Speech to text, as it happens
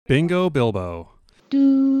Bingo Bilbo.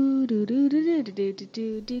 Do do do do do do do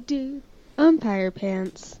do do do. Umpire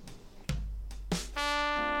pants.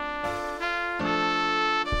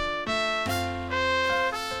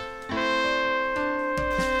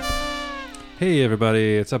 Hey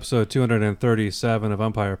everybody, it's episode 237 of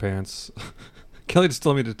Umpire Pants. Kelly just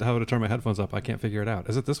told me how to turn my headphones up. I can't figure it out.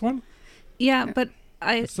 Is it this one? Yeah, but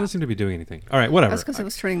It doesn't seem to be doing anything. All right, whatever. That's because it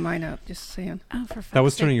was turning mine up, just saying. oh, for fuck's That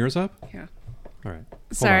was sake. turning yours up? Yeah. All right.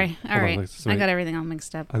 Sorry. Hold All on. right. Let's I see. got everything all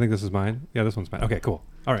mixed up. I think this is mine. Yeah, this one's mine. Okay, cool.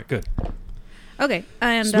 All right, good. Okay,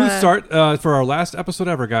 and Smooth start for our last episode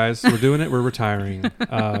ever, guys. We're doing it. We're retiring.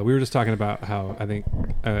 We were just talking about how I think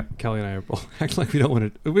Kelly and I are both act like we don't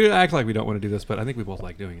want to. We act like we don't want to do this, but I think we both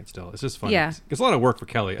like doing it still. It's just fun. Yeah. It's a lot of work for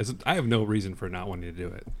Kelly. I have no reason for not wanting to do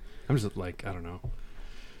it. I'm just like, I don't know.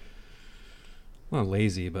 Not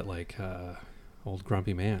lazy, but like old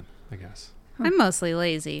grumpy man, I guess. I'm mostly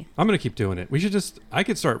lazy. I'm gonna keep doing it. I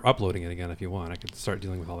could start uploading it again if you want. I could start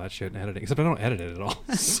dealing with all that shit and editing. Except I don't edit it at all.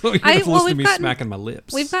 So you have to listen to me smacking my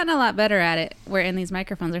lips. We've gotten a lot better at it. Wherein these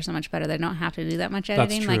microphones are so much better, they don't have to do that much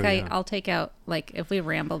editing. True, yeah. I'll take out if we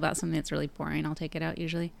ramble about something that's really boring, I'll take it out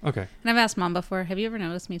usually. Okay. And I've asked Mom before, have you ever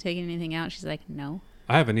noticed me taking anything out? She's like, no.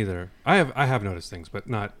 I haven't either. I have noticed things, but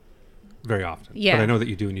not very often. Yeah. But I know that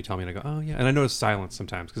you do, and you tell me, and I go, oh yeah. And I notice silence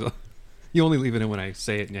sometimes because you only leave it in when I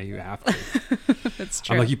say it, and yeah, you have to. That's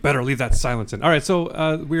true. I'm like, you better leave that silence in. All right,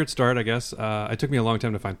 so weird start, I guess. It took me a long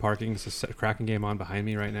time to find parking. There's a cracking game on behind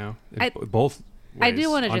me right now. Both ways, I do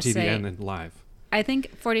want to on just TV say, and then live. I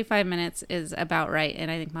think 45 minutes is about right,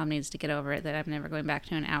 and I think Mom needs to get over it that I'm never going back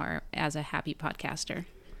to an hour as a happy podcaster.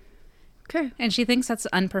 Okay. And she thinks that's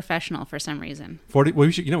unprofessional for some reason. 40. Well,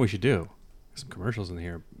 you know what we should do? Some commercials in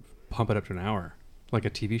here. Pump it up to an hour, like a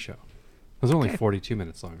TV show. It was only 42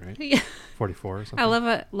 minutes long, right? Yeah. 44 or something. I love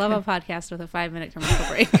a podcast with a 5-minute commercial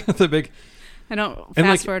break. The big. I don't And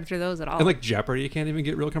fast forward through those at all. And like Jeopardy, you can't even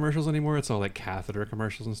get real commercials anymore. It's all like catheter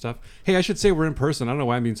commercials and stuff. Hey, I should say we're in person. I don't know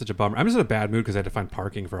why I'm being such a bummer. I'm just in a bad mood because I had to find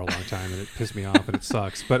parking for a long time and it pissed me off and it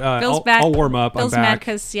sucks. But I'll warm up. Bill's I'm mad back.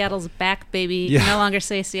 because Seattle's back, baby. Yeah. You can no longer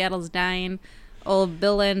say Seattle's dying. Old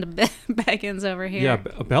Bill and Baggins over here. Yeah,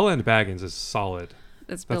 Bell End Baggins is solid.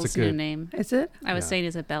 That's that's a Bill's new good- name. Is it? I was Yeah. saying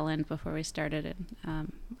he's a Bell End before we started it.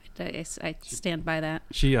 I stand by that.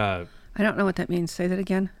 She I don't know what that means. Say that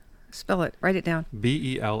again. Spell it. Write it down.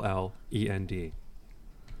 Bellend.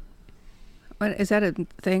 What is that a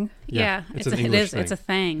thing? Yeah, it's an English thing. It's a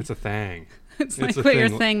thing. It's a thing. It's it's like a what your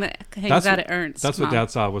thing. thing that hangs out at Ernst. That's what Mom. Dad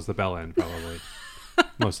saw was the Bell End, probably.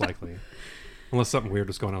 Most likely. Unless something weird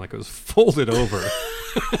was going on, like it was folded over.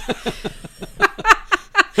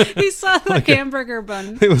 He saw the Like hamburger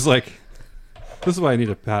bun. It was like, this is why I need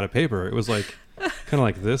a pad of paper. It was like, kind of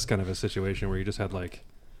like this kind of a situation where you just had like,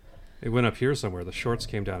 it went up here somewhere, the shorts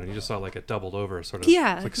came down, and you just saw like it doubled over, sort of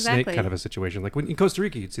Yeah, like exactly. snake kind of a situation. Like when in Costa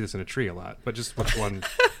Rica, you'd see this in a tree a lot, but just with one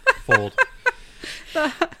fold.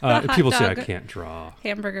 People say I dog. can't draw.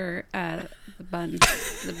 Hamburger, the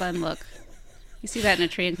bun look. You see that in a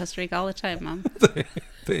tree in Costa Rica all the time, Mom.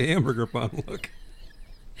 The hamburger bun look.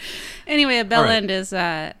 Anyway, a bell All right. end is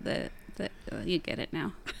the you get it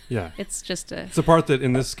now. Yeah. It's just It's the part that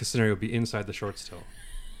in this scenario would be inside the shorts still.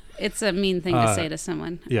 it's a mean thing to say to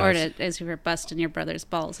someone, yes. or to, as you were busting your brother's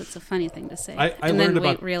balls. It's a funny thing to say. I and learned then we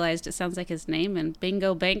about- realized it sounds like his name, and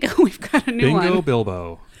bingo bango, we've got a new Bingo one.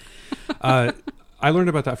 Bilbo. I learned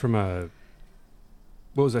about that from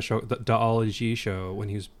what was that show? The Ollie G show when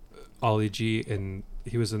he was Ollie G and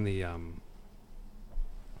he was in the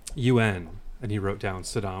UN and he wrote down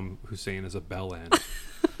Saddam Hussein as a bell end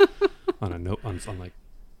on a note on like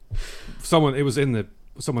someone. It was in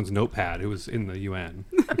someone's notepad who was in the UN.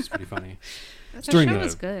 Which is pretty funny. That during show the-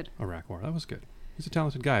 was good. Iraq War. That was good. He's a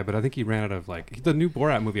talented guy, but I think he ran out of like the new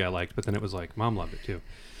Borat movie I liked, but then it was like Mom loved it too.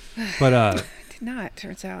 But Did not.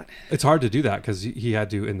 Turns out. it's hard to do that because he had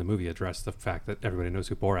to in the movie address the fact that everybody knows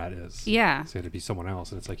who Borat is. Yeah. So he had to be someone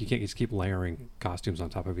else, and it's like you can't just keep layering costumes on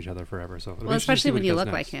top of each other forever. So it'll be Well, interesting to see especially what when he you does look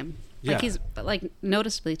next. like him. Yeah. Like he's like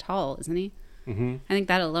noticeably tall, isn't he? Mm-hmm. I think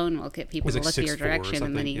that alone will get people He's to like look at your 6'4" or direction,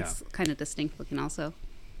 and then something, he's kind of distinct looking also.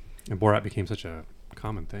 And Borat became such a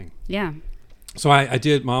common thing. Yeah. So I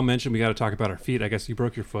did. Mom mentioned we got to talk about our feet. I guess you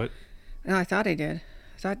broke your foot. No, I thought he did.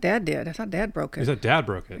 I thought Dad did. I thought Dad broke Is it. that Dad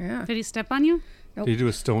broke it? Yeah. Did he step on you? Nope. Did he do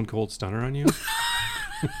a stone cold stunner on you?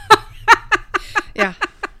 Yeah.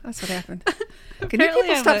 That's what happened. Can you Apparently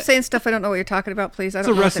people I'm stop a- saying stuff I don't know what you're talking about, please? I It's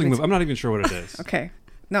don't a know what that wrestling means. move. I'm not even sure what it is. Okay.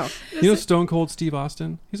 No. You know Stone Cold Steve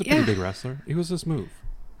Austin? He's a pretty Yeah. big wrestler. He was this move.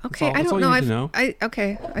 Okay. all- I that's all don't you know. need to know.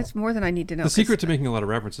 Okay. It's more than I need to know. The 'cause- secret to making a lot of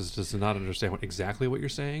references is to not understand exactly what you're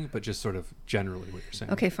saying, but just sort of generally what you're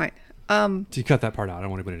saying. Okay, fine. So you cut that part out. I don't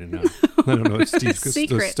want anybody to know. I don't know what Steve's the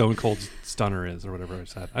Secret. Stone Cold Stunner is or whatever I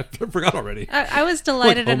said. I forgot already. I was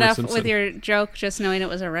delighted Homer enough Simpson. with your joke, just knowing it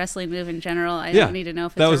was a wrestling move in general. I Yeah, don't need to know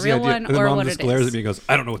if that it's was a real the idea. one And then or Mom what just it glares is. at me and goes,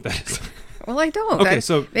 I don't know what that is. Well, I don't. Okay,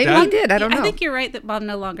 so maybe Dad- he did. I don't know. I think you're right that Mom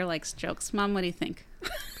no longer likes jokes. Mom, what do you think?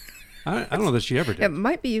 I don't know that she ever did. It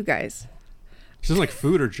might be you guys. She doesn't like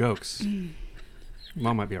food or jokes.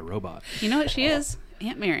 Mom might be a robot. You know what she is?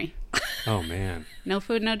 Aunt Mary. Oh, man. No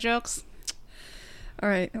food, no jokes. All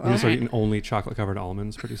right. You're Well, going to start eating only chocolate-covered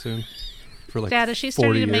almonds pretty soon? For like Dad, is she 40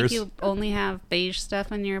 starting to years? make you only have beige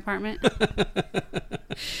stuff in your apartment?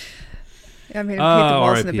 I mean, I paint the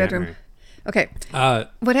walls in the R.I.P. bedroom. Henry. Okay.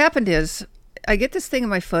 What happened is, I get this thing in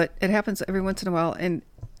my foot. It happens every once in a while, and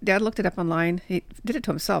Dad looked it up online. He did it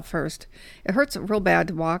to himself first. It hurts real bad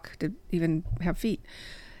to walk, to even have feet.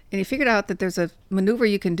 And he figured out that there's a maneuver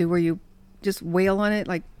you can do where you just wail on it,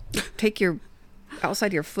 like take your outside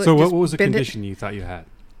of your foot. So what just was the bend it. condition you thought you had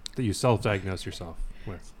that you self-diagnosed yourself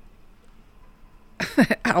with?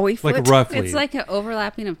 Owie foot. Like roughly. It's like an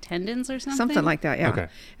overlapping of tendons or something. Something like that, yeah. Okay. It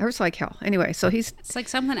hurts like hell. Anyway, so he's It's like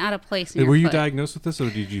something out of place in Were your you foot. diagnosed with this, or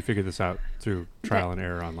did you figure this out through trial Yeah. and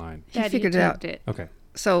error online? he Dad, figured you it out. tugged Okay.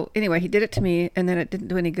 So anyway, he did it to me, and then it didn't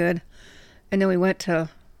do any good. And then we went to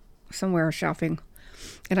somewhere shopping,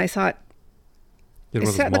 and I thought, Did I one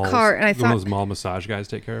of sat in those the malls- car, and I did one of thought- those mall massage guys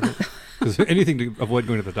take care of it? Because anything to avoid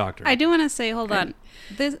going to the doctor. I do want to say, hold on.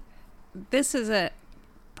 This is a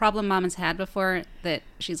problem Mom has had before that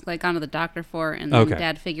she's like gone to the doctor for, and then Okay.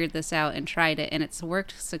 Dad figured this out and tried it, and it's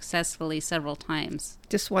worked successfully several times.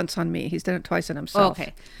 just once on me. He's done it twice on himself.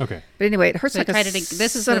 Okay, Okay. But anyway, it hurts so like tried a it.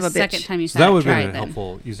 This is son the of a second bitch. time you So that would have tried been a then.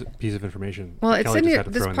 helpful piece of information. Well, that it's Kelly in just your had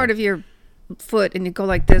to this throw in part there. of your foot, and you go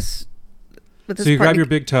like this. With this So you part grab and your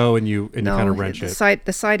big toe and you no, kind of wrench the it.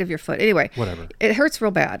 the side of your foot. Anyway, Whatever. it hurts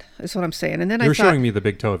real bad. Is what I'm saying. And then I You're thought, showing me the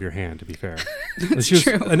big toe of your hand, to be fair. And she was-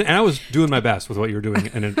 and I was doing my best with what you were doing.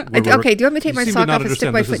 And then okay, do you want me to take my seem sock not off and stick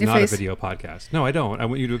understand my this foot is in your not face? a video podcast. No, I don't. I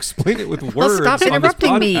want you to explain it with words stop on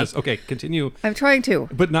interrupting me. this podcast. Okay, continue. I'm trying to.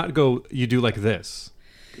 But not go, you do like this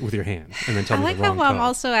with your hand and then tell I me like the how wrong Mom toe.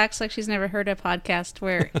 also acts like she's never heard a podcast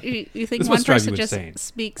where you think This one must drive person you just insane.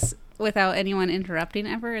 speaks without anyone interrupting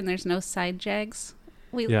ever, and there's no side jags.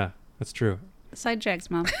 Yeah, that's true. Side jags,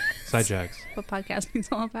 Mom. Side jags. What podcasting's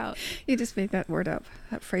all about. You just made that word up,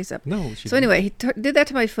 that phrase up. No, she So didn't. anyway, he did that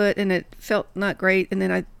to my foot, and it felt not great. And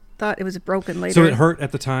then I thought it was broken later. So it hurt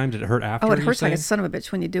at the time. Did it hurt after? Oh, it you hurts like a say? son of a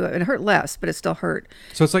bitch when you do it. And it hurt less, but it still hurt.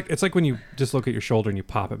 So it's like when you dislocate your shoulder and you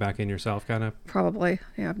pop it back in yourself, kind of. Probably.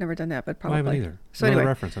 Yeah, I've never done that, but I probably. haven't either. So Another anyway,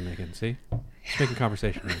 reference I'm making. See, just making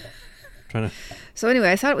conversation. Here. Trying to.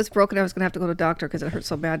 I thought it was broken. I was going to have to go to a doctor because it hurt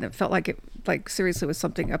so bad, and it felt like it, like seriously, was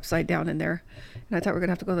something upside down in there. And I thought we were going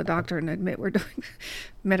to have to go to the doctor and admit we're doing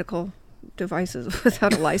medical devices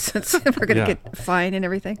without a license, and we're going to Yeah. get fined and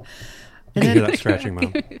everything. You And can hear then, that scratching,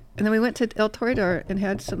 Mom. and then we went to El Toreador and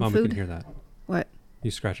had some Mom, we food. can hear that. What?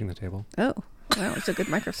 You scratching the table. Oh, wow, it's a good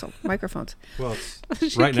microphones. Well,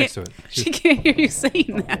 it's right next to it. She can't hear you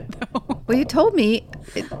saying that, though. Well, you told me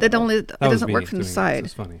that only it That was doesn't me work from the doing side.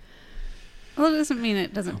 This is funny. Well, it doesn't mean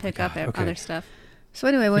it doesn't pick up God, okay. other stuff. So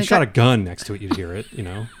anyway, when You we shot got, a gun next to it, you'd hear it. You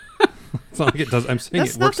know. It's not like it does. I'm saying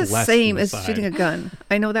that's it not works the less same from the as side. shooting a gun.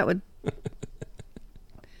 I know that would.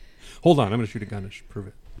 Hold on, I'm going to shoot a gun to prove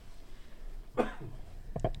it.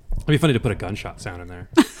 It'd be funny to put a gunshot sound in there.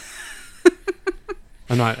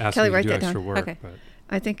 I'm not asking Kelly, you to write do that extra down. work, Okay. but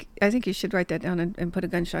I think you should write that down and put a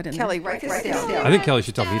gunshot in Kelly, there. write this down. I think Kelly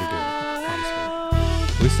should tell me to do it.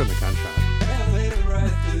 Honestly, at least on the gunshot.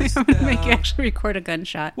 I'm going to make you actually record a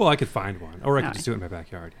gunshot. Well, I could find one, or I could Alright. just do it in my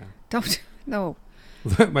backyard. Don't. No.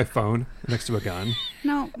 Yeah, my phone next to a gun.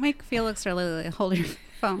 No, make Felix or Lily hold your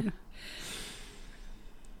phone.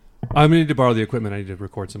 I'm gonna need to borrow the equipment. I need to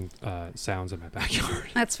record some sounds in my backyard.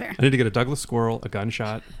 That's fair. I need to get a Douglas squirrel, a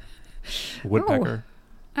gunshot, a woodpecker.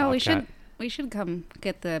 Oh, bobcat. we should come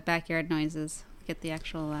get the backyard noises. Get the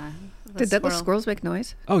actual. The Did Douglas squirrel. squirrels make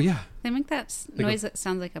noise? Oh yeah, They make that They go- noise that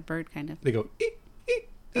sounds like a bird, kind of. they go. "Eek, eek,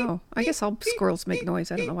 Oh, I guess all squirrels make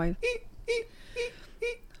noise. I don't know why. eek, eek, eek,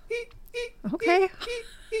 eek, eek, eek, Okay. eek,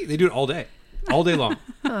 eek." They do it all day long,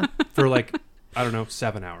 for like I don't know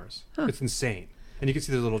 7 hours. It's insane, and you can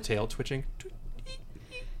see their little tail twitching.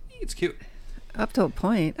 It's cute. Up to a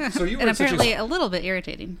point. So you were And in such apparently a little bit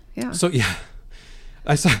irritating. Yeah. So yeah,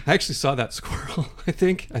 I actually saw that squirrel. I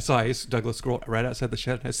think I saw a Douglas squirrel right outside the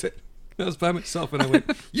shed. And I said, I was by myself, and I went,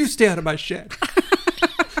 "You stay out of my shed."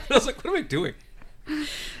 And I was like, "What am I doing?"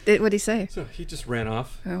 What'd he say? So he just ran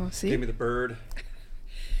off. Oh, see? Gave me the bird.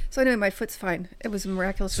 So anyway, my foot's fine. It was a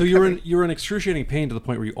miraculous. So recovery. you were in excruciating pain to the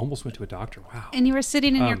point where you almost went to a doctor. Wow. And you were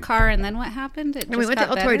sitting in your car, and then what happened? It And we just went to got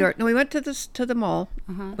El better? Toreador. No, we went to the mall,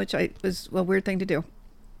 which was a weird thing to do.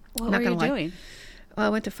 What Not were you gonna lie. doing? I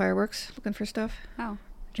went to fireworks looking for stuff. Oh,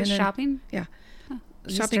 just then- shopping? Yeah.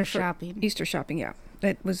 Easter for- shopping. Easter shopping, yeah.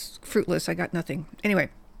 It was fruitless. I got nothing. Anyway,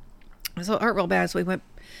 so it hurt real bad. So we went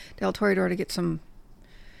to El Toreador to get some.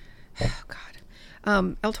 Oh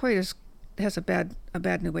God, El Toreador has a bad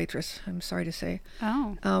new waitress. I'm sorry to say.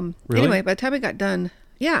 Oh. Really? Anyway, by the time we got done,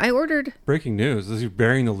 yeah, I ordered. Breaking news. This is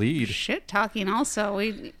bearing the lead. Shit talking also.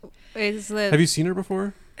 Is the Have you seen her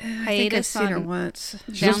before? I think I've hiatus seen her on- once.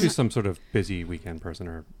 She must be some sort of busy weekend person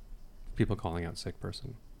or people calling out sick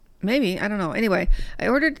person. Maybe, I don't know. Anyway, I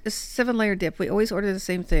ordered a 7-layer dip. We always order the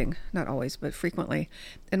same thing. Not always, but frequently.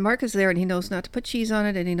 And Mark is there, and he knows not to put cheese on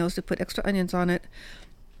it, and he knows to put extra onions on it.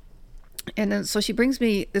 And then, so she brings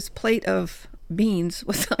me this plate of beans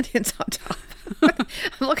with onions on top.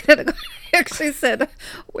 I'm looking at it. I actually said,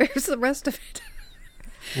 "Where's the rest of it?"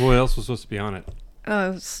 What else was supposed to be on it?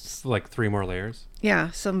 Like 3 more layers?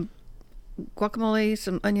 Yeah, some guacamole,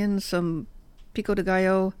 some onions, some pico de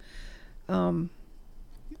gallo,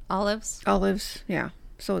 olives? olives. Yeah.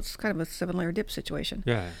 So it's kind of a 7-layer dip situation.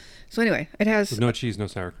 Yeah. So anyway, it has With no cheese, no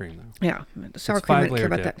sour cream, though. yeah, sour It's cream. I don't 5-layer care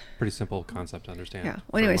about dip. that. Pretty simple concept to understand. Yeah. for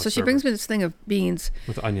Well, anyway, most so she brings me servers. this thing of beans.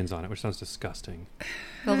 With onions on it, which sounds disgusting.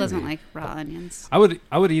 Phil doesn't like raw onions. I would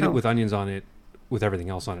eat Oh. it with onions on it, with everything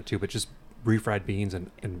else on it too, but just refried beans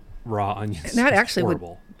and raw onions. And that is actually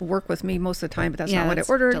horrible. would work with me most of the time, but that's yeah, not what I that's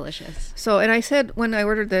ordered. delicious. So, and I said when I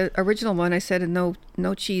ordered the original one, I said no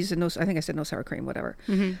cheese and no. I think I said no sour cream, whatever.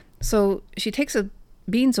 Mm-hmm. So she takes the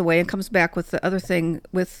beans away and comes back with the other thing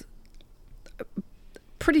with.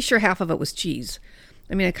 Pretty sure half of it was cheese.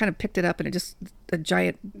 I mean, I kind of picked it up and it just a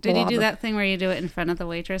giant. Did you blob do of- that thing where you do it in front of the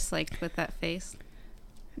waitress, like with that face?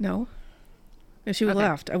 No. If she would Okay.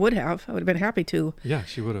 left, I would have. I would have been happy to. Yeah,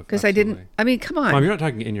 she would have. Because I didn't. I mean, come on. Mom, you're not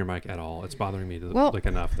talking in your mic at all. It's bothering me Well- like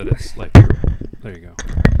enough that it's like. There you go.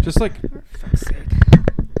 Just like For fuck's sake.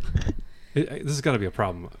 this has got to be a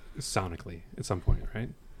problem sonically at some point, right?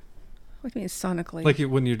 What do you mean sonically? Like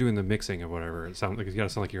when you're doing the mixing or whatever, it sounds like it's got to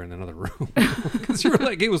sound like you're in another room because you were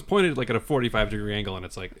like it was pointed like at a 45-degree angle and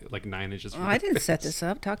it's like 9 inches. Oh, from I your didn't set face. this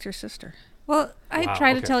up. Talk to your sister. Well, I Wow,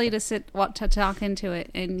 try to okay. tell you to to talk into it,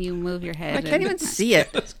 and you move your head. I can't and- even see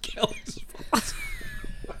it. That's Kelly's fault.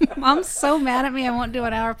 Mom's so mad at me. I won't do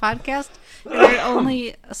an hour podcast. Your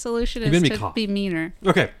only solution You is made me to cough. be meaner.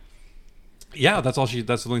 Okay. Yeah, that's all she.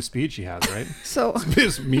 That's the only speed she has, right? So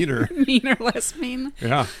It's meaner. Meaner, less mean.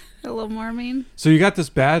 Yeah. A little more mean. So you got this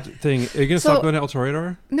bad thing. Are you gonna So- stop going to El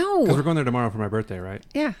Toreador? no. Because we're going there tomorrow for my birthday, right?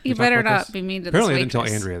 Yeah. You talked better about not this? be mean to Apparently, I this didn't tell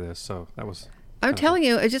waitress. Andrea this, so that was. I'm telling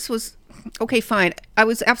you, it just was okay. Fine. I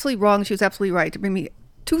was absolutely wrong. She was absolutely right to bring me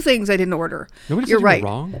 2 things I didn't order. Nobody said You're you were right.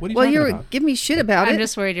 wrong. What are you well, talking you're about? giving me shit about I'm it.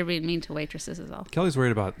 just worried you're being mean to waitresses is all. Kelly's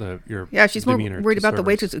worried about your. Yeah, she's more demeanor worried to about the servers.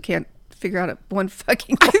 waitress who can't figure out one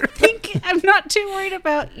fucking order. I'm not too worried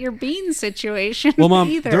about your bean situation Well, Mom,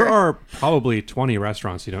 either. there are probably 20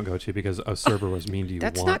 restaurants you don't go to because a server was mean to you.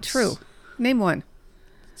 That's once. not true. Name one.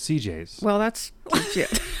 CJ's. Well, that's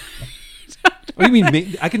legit. Oh, you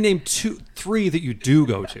mean I can name 3 that you do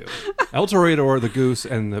go to? El Toreador, the Goose,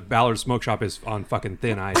 and the Ballard Smoke Shop is on fucking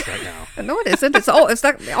thin ice right now. No, it isn't. It's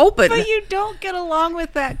not open. But you don't get along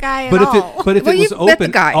with that guy at But all. if Well, it was you open, met the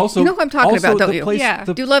guy. also You know who I'm talking also about, don't the you? Place, Yeah.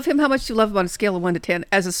 the- Do you love him? How much do you love him on a scale of 1 to 10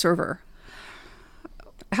 as a server?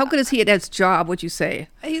 How good is he at his job, would you say?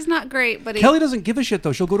 He's not great, but Kelly doesn't give a shit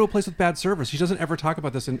though. She'll go to a place with bad service. She doesn't ever talk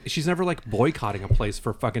about this, and she's never like boycotting a place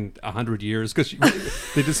for fucking 100 years because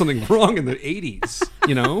they did something wrong in the 80s.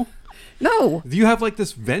 You know, No. you have like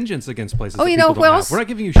this vengeance against places. Oh, that you know people who don't else? have. We're not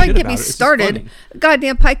giving you Don't shit get about me it. It's just started. funny.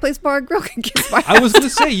 Goddamn Pike Place Bar and Grill can kiss my I was going to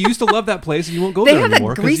say you used to love that place, and you won't go They there have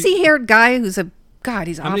anymore. that 'cause you- greasy-haired guy who's a God.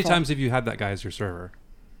 He's How awful. many times have you had that guy as your server?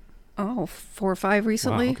 Oh, 4 or 5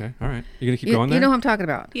 recently. Wow, okay, all right. You gonna keep You, going there? you know who I'm talking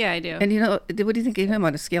about. yeah, I do. And you know, what do you think of him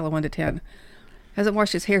on a scale of 1 to 10? Hasn't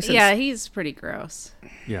washed his hair since. Yeah, he's pretty gross.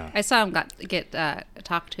 yeah. I saw him get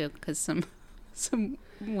talked to because some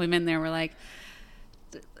women there were like,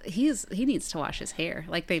 he needs to wash his hair.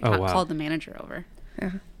 Like they Oh, wow. called the manager over.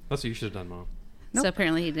 Yeah. That's what you should have done, Mom. Nope. So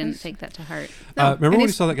apparently he didn't take that to heart. No, Remember and when we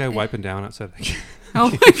he's- saw that guy wiping down outside? Oh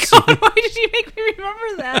my god! Why did you make me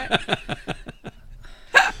remember that?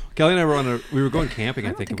 Kelly and I were we were going camping, I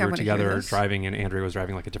don't think, think and I we were wanna hear together this. driving, and Andrea was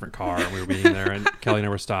driving like a different car, and we were meeting there, and Kelly and I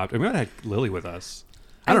were stopped. And we might have had Lily with us.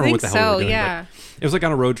 I don't know what think the hell we were so, doing. yeah. But it was like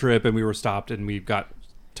on a road trip, and we were stopped, and we got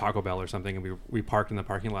Taco Bell or something, and we parked in the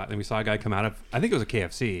parking lot, and we saw a guy come out of, I think it was a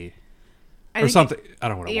KFC I or think something. I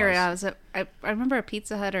don't know what it You're, was. I remember a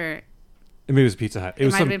Pizza Hut or Maybe it was Pizza Hut. It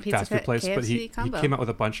was might some have been Pizza fast food Hut, place, but he KFC combo. came out with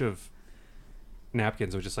a bunch of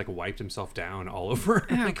napkins and just like wiped himself down all over,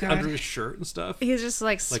 like God. under his shirt and stuff. He's just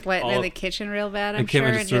like sweating all in the of- kitchen real bad, I'm and came sure.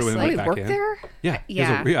 in and And just threw just it in Oh, like he back worked in.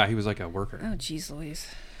 there? Yeah, he was like a worker. Oh, jeez Louise.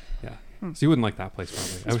 Yeah, so you wouldn't like that place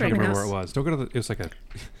probably. I wish I pretty could remember nice. where it was. Don't go to the. It was like a.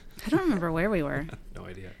 I don't remember where we were. No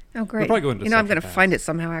idea. Oh, great. probably going to I'm going to Deception find Pass. it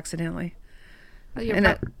somehow accidentally. Oh, you're And,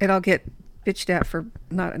 prob- and I'll get bitched at for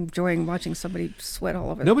not enjoying watching somebody sweat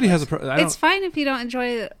all over. Nobody the has a. place. I don't, it's fine if you don't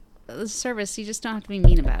enjoy the service. You just don't have to be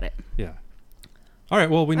mean about it. Yeah. All right.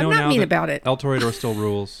 Well, we I'm know not now mean that about it. El Toreador still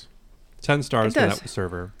rules. 10 stars It for does. that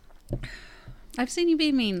server. I've seen you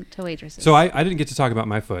be mean to waitresses. So I didn't get to talk about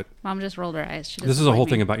my foot. Mom just rolled her eyes. She This is doesn't a like whole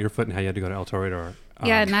me. thing about your foot and how you had to go to El Toreador.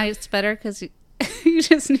 Yeah, now it's better because you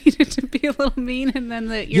just needed to be a little mean, and then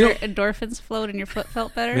You your know- endorphins flowed, and your foot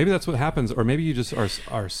felt better. Maybe that's what happens, or maybe you just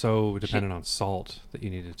are so dependent on salt that you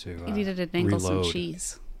needed to. you needed to dangle reload. some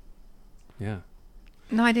cheese. Yeah.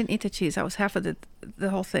 No, I didn't eat the cheese. That was half of the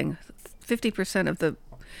whole thing. 50% of the.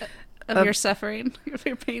 Of your suffering, of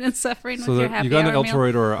your pain and suffering So with your that happy you got hour into El meal.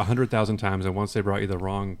 Toreador 100,000 times, and once they brought you the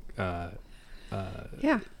wrong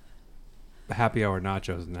Yeah. happy hour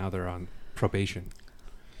nachos, now they're on probation.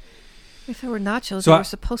 If there were nachos, So they I- were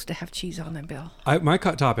supposed to have cheese on them, Bill. My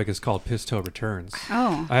topic is called Piss Toe Returns.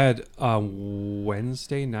 Oh, I had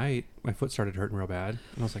Wednesday night, my foot started hurting real bad,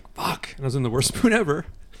 and I was like, "Fuck!" And I was in the worst mood ever.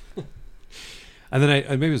 And then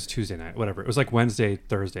maybe it was Tuesday night, whatever. It was like Wednesday,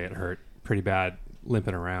 Thursday. It hurt pretty bad,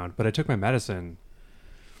 limping around. But I took my medicine,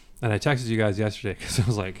 and I texted you guys yesterday because I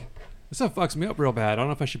was like, "This stuff fucks me up real bad. I don't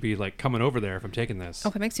know if I should be like coming over there if I'm taking this." Oh,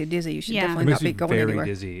 if it makes you dizzy, you should Yeah. It definitely makes not me be going very anywhere.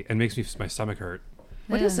 dizzy and makes my stomach hurt.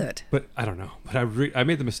 What is Ugh. it? But I don't know. But I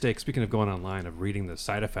made the mistake, speaking of going online, of reading the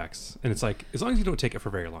side effects. And it's like, as long as you don't take it for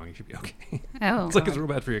very long, you should be okay. oh, It's like it's real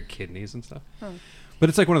bad for your kidneys and stuff. Oh. But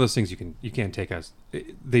it's like one of those things you can take as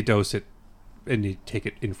they dose it and you take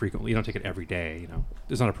it infrequently. You don't take it every day, you know.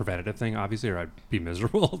 It's not a preventative thing, obviously, or I'd be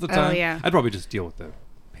miserable all the Oh, time. yeah. I'd probably just deal with the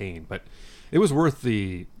pain. But it was worth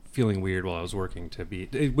the feeling weird while I was working to be.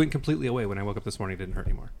 It went completely away when I woke up this morning. It didn't hurt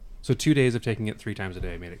anymore. So 2 days of taking it 3 times a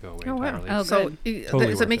day made it go away Oh, wow. entirely. Oh, So, good. Totally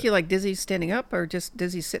does worth it make it. you like dizzy standing up or just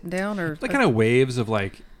dizzy sitting down? Or Like kind of waves of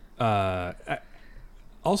like.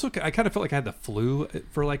 Also, I kind of felt like I had the flu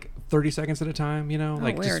for like 30 seconds at a time. You know,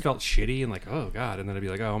 like just weird. felt shitty and like, oh god. And then I'd be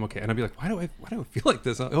like, oh, I'm okay. And I'd be like, why do I feel like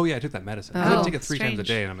this? Oh yeah, I took that medicine. I Oh, didn't take it 3 times a strange.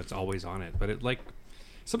 day, and it's always on it. But it like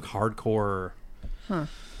some hardcore Huh.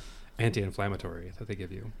 anti-inflammatory that they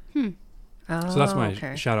give you. Oh, So that's my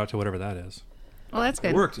okay. shout out to whatever that is. well, that's It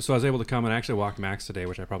good. worked. So I was able to come and actually walk Max today,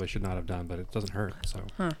 which I probably should not have done, but it doesn't hurt. So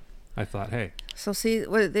Huh. I thought, hey, So see,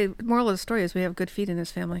 what the moral of the story is we have good feet in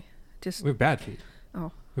this family. Just we have bad feet.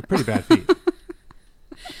 oh, We have pretty bad feet.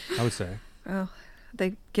 I would say. oh,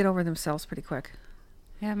 they get over themselves pretty quick.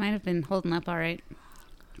 Yeah, it might have been holding up all right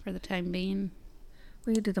for the time being.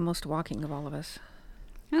 We do the most walking of all of us.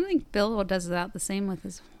 I don't think Bill does that the same with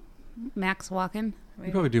his Max walking.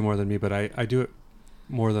 You probably do more than me, but I do it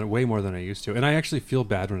way more than I used to. And I actually feel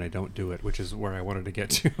bad when I don't do it, which is where I wanted to get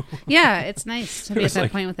to. Yeah, it's nice to It be at was that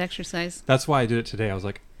like- point with exercise. That's why I did it today. I was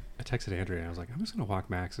like, I texted Andrea and I was like, I'm just going to walk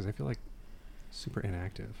Max because I feel like super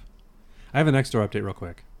inactive. I have a next door update real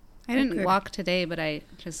quick. I didn't good. walk today, but I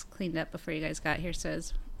just cleaned up before you guys got here, so I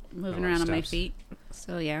was moving Oh, around on my steps. feet.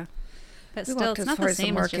 So yeah, but We still, walked it's as not far the as the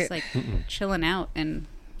same. It's just market. like chilling out and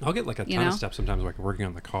I'll get like a You ton of know? steps sometimes like working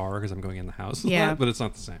on the car because I'm going in the house. Yeah. But it's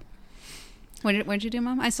not the same. what'd you do,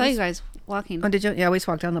 Mom? I saw you guys walking. Oh, did you? Yeah, we just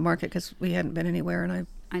walked down the market because we hadn't been anywhere, and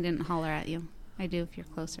I didn't holler at you. I do if you're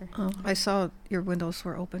closer. I saw your windows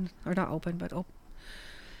were open, or not open, but open.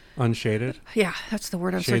 Unshaded. Yeah, that's the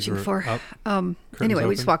word I'm Shades searching were for. up, Anyway, we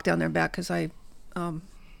open. just walked down there and back because I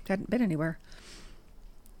hadn't been anywhere.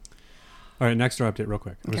 All right, next door update real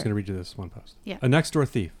quick. I'm just Okay. going to read you this one post. Yeah. A next door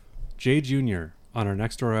thief, Jay Jr., on our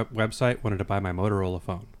next door website wanted to buy my Motorola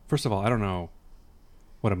phone. First of all, I don't know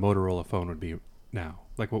what a Motorola phone would be now.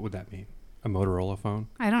 Like, what would that mean? A Motorola phone?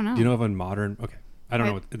 I don't know. Do you know of a modern? Okay. I don't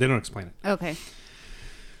I- know. They don't explain it. Okay.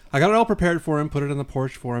 I got it all prepared for him, put it on the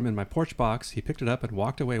porch for him in my porch box. He picked it up and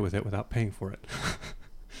walked away with it without paying for it.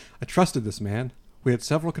 I trusted this man. We had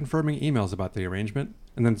several confirming emails about the arrangement,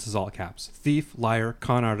 and then this is all caps. Thief, liar,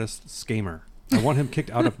 con artist, scammer. I want him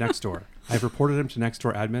kicked out of Nextdoor. I've reported him to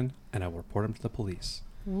Nextdoor admin, and I will report him to the police.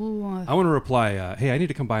 Ooh. I want to reply, hey, I need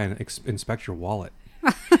to come by and inspect your wallet.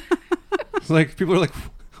 It's like, people are like,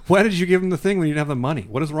 why did you give him the thing when you didn't have the money?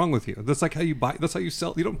 What is wrong with you? That's like how you buy, that's how you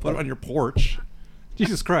sell. You don't put it on your porch.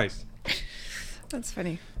 Jesus Christ. That's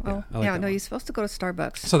funny. Well, I like yeah, that no, one. you're supposed to go to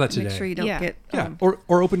Starbucks. Saw that Make today. sure you don't Yeah. get. Yeah, or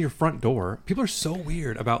open your front door. People are so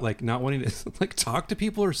weird about like not wanting to like talk to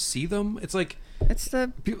people or see them. It's like It's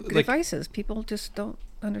the People, like, devices. People just don't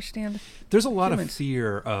understand. there's a lot of humans.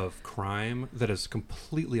 fear of crime that is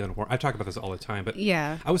completely unwarranted. I talk about this all the time, but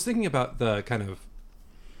Yeah. I was thinking about the kind of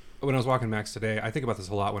when I was walking Max today. I think about this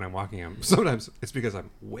a lot when I'm walking him. Sometimes it's because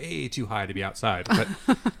I'm way too high to be outside, but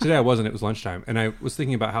today I wasn't. It was lunchtime, and I was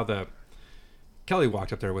thinking about how Kelly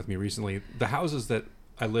walked up there with me recently. The houses that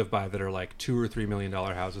I live by that are like $2 or $3 million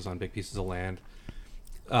houses on big pieces of land,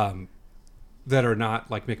 that are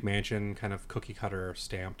not like McMansion kind of cookie cutter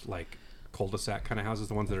stamped like cul-de-sac kind of houses,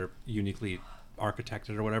 the ones that are uniquely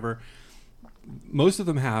architected or whatever. Most of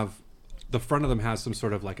them have, the front of them has some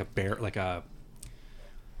sort of like I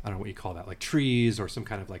don't know what you call that, like trees or some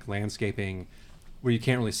kind of like landscaping where you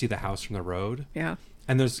can't really see the house from the road. Yeah.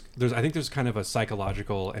 And there's I think there's kind of a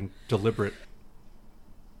psychological and deliberate,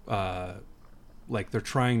 like they're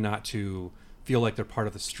trying not to feel like they're part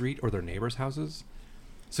of the street or their neighbors' houses.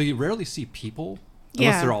 So you rarely see people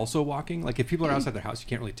unless Yeah. they're also walking. Like if people are outside their house, you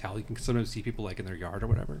can't really tell. You can sometimes see people like in their yard or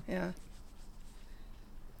whatever. Yeah.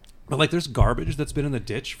 But like there's garbage that's been in the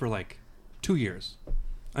ditch for like 2 years.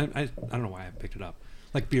 I don't know why I picked it up.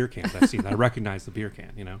 Like beer cans I've seen. I recognize the beer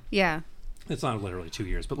can, you know? Yeah. It's not literally 2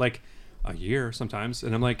 years, but like a year sometimes.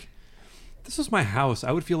 And I'm like, this is my house.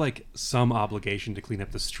 I would feel like some obligation to clean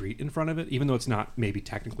up the street in front of it, even though it's not maybe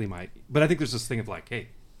technically my, but I think there's this thing of like, hey,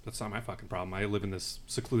 that's not my fucking problem. I live in this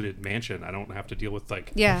secluded mansion. I don't have to deal with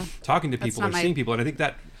like Yeah. talking to That's people or not my- seeing people. And I think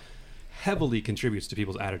that heavily contributes to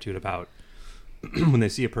people's attitude about when they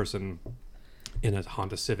see a person in a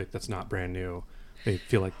Honda Civic that's not brand new. They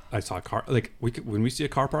feel like I saw a car. Like when we see a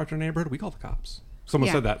car parked in our neighborhood, we call the cops. Someone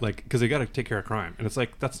Yeah. said that, like, because they got to take care of crime, and it's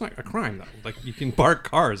like that's not a crime though. Like you can park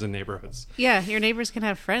cars in neighborhoods, Yeah. Your neighbors can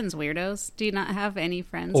have friends, weirdos. Do you not have any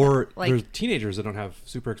friends? or like, there's teenagers that don't have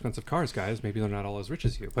super expensive cars, guys. Maybe they're not all as rich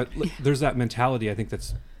as you, but there's that mentality. I think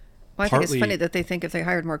that's Well, I think it's partly- funny that they think if they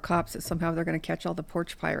hired more cops that somehow they're going to catch all the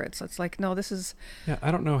porch pirates. It's like, no, this is yeah.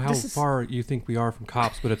 I don't know how This is- far you think we are from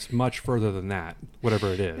cops, but it's much further than that. Whatever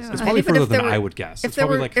it is, Yeah. it's And probably even further if there than were- I would guess. if It's there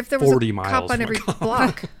probably were like if there was 40 a miles cop on from a every cop.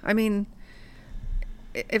 block. I mean,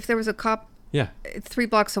 if there was a cop Yeah. 3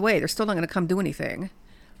 blocks away, they're still not going to come do anything.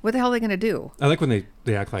 What the hell are they going to do? I like when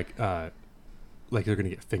they act like they're gonna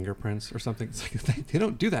get fingerprints or something. It's like they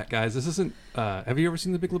don't do that, guys. This isn't. Have you ever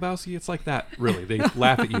seen The Big Lebowski? It's like that, really. They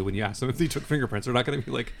laugh at you when you ask them if they took fingerprints. They're not gonna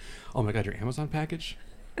be like, "Oh my god, your Amazon package."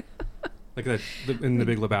 Like that in The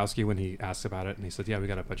Big Lebowski when he asks about it, and he said, "Yeah, we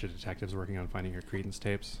got a bunch of detectives working on finding your Credence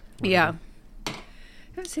tapes." yeah. I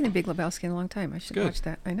haven't seen The Big Lebowski in a long time. I should Good. watch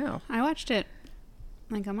that. I know. I watched it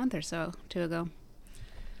like a month or so, 2 ago.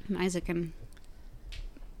 And Isaac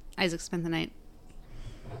spent the night.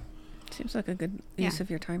 Seems like a good Yeah. use of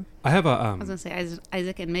your time. I have a. I was going to say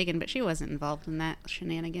Isaac and Megan, but she wasn't involved in that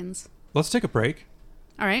shenanigans. Let's take a break.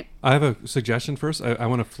 All right. I have a suggestion first. I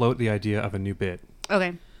want to float the idea of a new bit.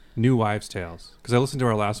 Okay. New wives' tales. Because I listened to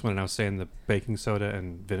our last one and I was saying the baking soda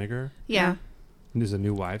and vinegar. Yeah. Is a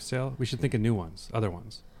new wives' tale. We should think of new ones, other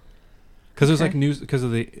ones. Because there's like Okay. news, because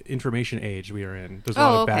of the information age we are in. There's a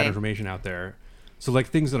lot of bad okay. information out there. So like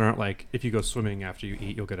things that aren't like if you go swimming after you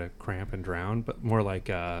eat, you'll get a cramp and drown, but more like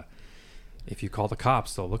if you call the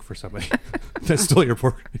cops, they'll look for somebody that stole your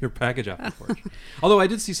package off the porch. Although I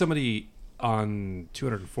did see somebody on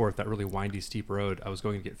 204th, that really windy, steep road. I was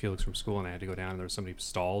going to get Felix from school, and I had to go down, and there was somebody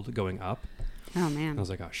stalled going up. Oh, And man. I was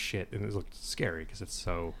like, oh shit! And it looked scary because it's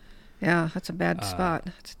so. Yeah, that's a bad spot.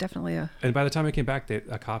 It's definitely a. And by the time I came back,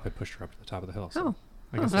 a cop had pushed her up to the top of the hill. So Oh.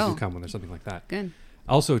 I guess Oh. they do come when there's something like that. Good.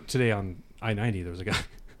 Also, today on I-90, there was a guy.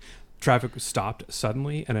 Traffic stopped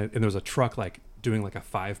suddenly, and there was a truck like doing like a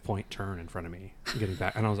 5-point turn in front of me, getting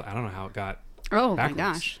back. And I was like, I don't know how it got. Oh, backwards. my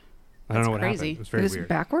gosh. I don't That's know what crazy. happened. It was It very was weird.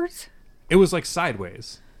 backwards? It was like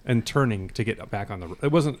sideways and turning to get back on the.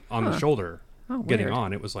 It wasn't on the Huh. shoulder Oh, getting weird.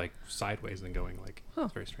 on. It was like sideways and going like. Huh.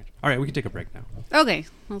 It's very strange. All right, we can take a break now. Okay.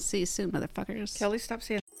 We'll see you soon, motherfuckers. Kelly, stop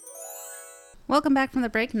saying. Welcome back from the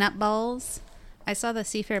break, nutballs. I saw the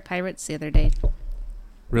Seafair Pirates the other day.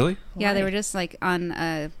 Really? Yeah, they Why? were just like on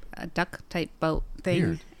a duck type boat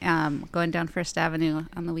thing, going down First Avenue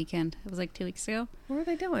on the weekend. It was like 2 weeks ago. What were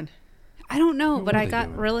they doing? I don't know, What but were I they got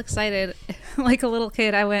doing? real excited. Like a little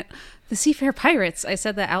kid, I went, the Seafair Pirates. I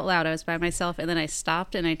said that out loud. I was by myself, and then I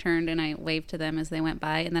stopped and I turned and I waved to them as they went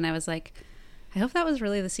by. And then I was like, I hope that was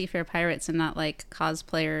really the Seafair Pirates and not like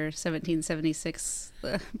cosplayer 1776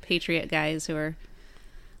 Patriot guys who are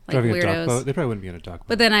like Driving a duck boat. weirdos. They probably wouldn't be in a duck boat.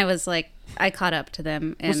 But then I was like, I caught up to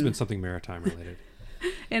them, Must have been and something maritime related.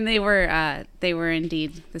 they were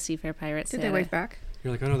indeed the Seafair Pirates. Did they had wave back?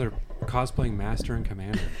 You're like, oh no, they're cosplaying Master and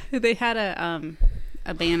Commander. They had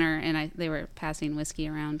a banner, and they were passing whiskey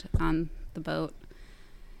around on the boat.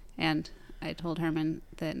 And I told Herman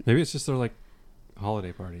that Maybe it's just they're like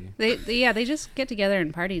holiday party. They just get together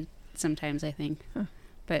and party sometimes, I think. Huh.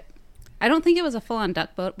 But I don't think it was a full-on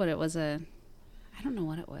duck boat, but it was I don't know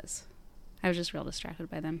what it was. I was just real distracted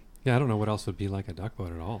by them. Yeah, I don't know what else would be like a duck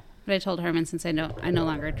boat at all. But I told Herman, since I no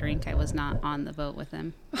longer drink, I was not on the boat with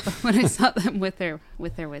them. But when I saw them with their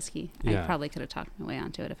whiskey, I probably could have talked my way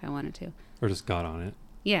onto it if I wanted to. Or just got on it.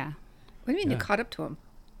 Yeah. What do you mean you caught up to them?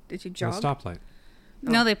 Did you jog? A stoplight.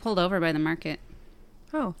 No, they pulled over by the market.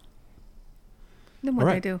 Oh. Then what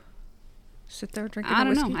did they do? Sit there drinking I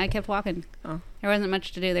don't whiskey? know. I kept walking. Oh. There wasn't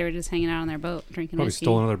much to do. They were just hanging out on their boat, drinking Probably whiskey.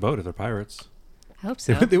 stole another boat if they're pirates. I hope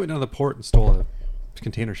so. They went down to the port and stole a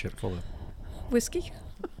container ship full of whiskey?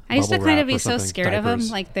 I used to bubble kind of wrap be or so something, scared of them.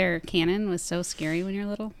 diapers. Like their cannon was so scary when you're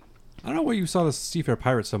little. I don't know why you saw the Seafair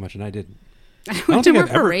Pirates so much and I didn't. I went to more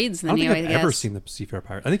parades than you, I I don't think I've ever guess. seen the Seafair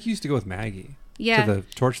Pirates. I think you used to go with Maggie. Yeah. To the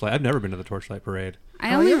Torchlight. I've never been to the Torchlight Parade.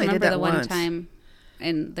 I only you only did remember that the one once. time,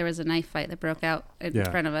 and there was a knife fight that broke out in Yeah.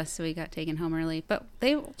 front of us, so we got taken home early. But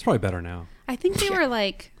It's probably better now. I think they were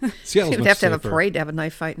like, Seattle's You'd much have to have a safer. parade to have a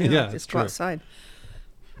knife fight now. Yeah, Just true. go outside.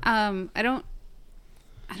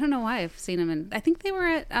 I don't know why I've seen them, and I think they were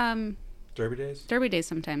at Derby Days? Derby Days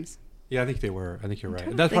sometimes. Yeah, I think they were. I think you're right.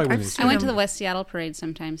 trying to That's think. probably when I've they seen I went to them. the West Seattle parade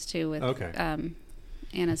sometimes too with Okay.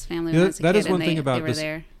 Anna's family Yeah, when I was a that kid, is one and thing they about were this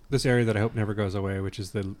there. this area that I hope never goes away, which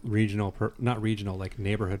is the regional, not regional, like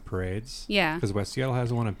neighborhood parades. Yeah. Because West Seattle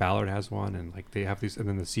has one and Ballard has one, and like they have these, and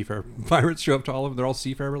then the Seafair Pirates show up to all of them. They're all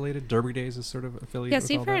Seafair related. Derby Days is sort of affiliated.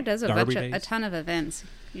 Yeah, with all Seafair that. does Derby a Days. ton of events.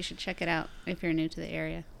 You should check it out if you're new to the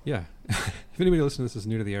area. Yeah. If anybody listening to this is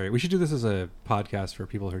new to the area, we should do this as a podcast for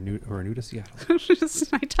people who are new to Seattle.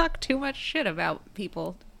 I talk too much shit about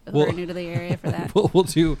people who Well- are new to the area for that. We'll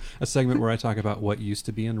do a segment where I talk about what used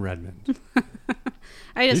to be in Redmond.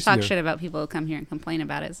 I just used to talk do- shit about people who come here and complain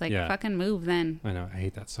about it. It's like, Yeah. fucking move then. I know. I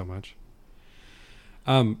hate that so much.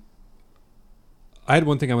 I had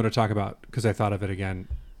one thing I want to talk about because I thought of it again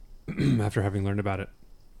after having learned about it.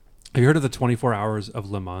 Have you heard of the 24 hours of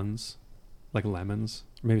Le Mans? Like lemons?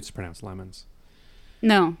 Maybe it's pronounced lemons.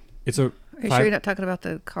 No. It's a Are you sure you're not talking about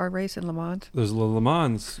the car race in Le Mans? There's the Le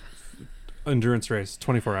Mans endurance race,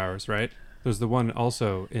 24 hours, right? There's the one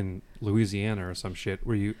also in Louisiana or some shit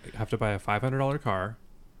where you have to buy a $500 car.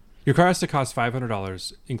 Your car has to cost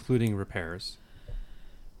 $500, including repairs,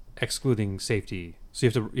 excluding safety. So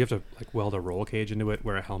you have to like weld a roll cage into it,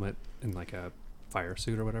 wear a helmet and like a fire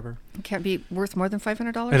suit or whatever, It can't be worth more than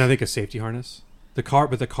 $500? and I think a safety harness. The car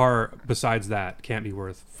besides that can't be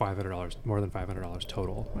worth $500, more than $500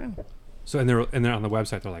 total. Wow. So and they're on the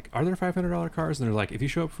website. They're like, are there $500 cars? And they're like, if you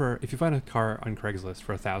find a car on Craigslist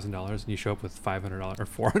for $1,000 and you show up with $500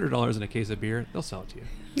 or $400 in a case of beer, they'll sell it to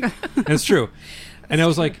you. And it's true. And I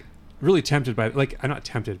was like, really tempted by, like, I'm not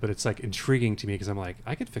tempted, but it's like intriguing to me because I'm like,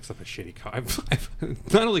 I could fix up a shitty car. I've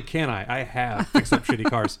not only can I have fixed up shitty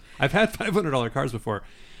cars. I've had $500 cars before.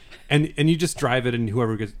 And you just drive it, and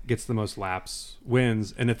whoever gets the most laps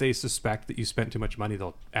wins. And if they suspect that you spent too much money,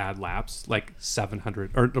 they'll add laps, like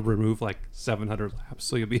 700, or they'll remove like 700 laps.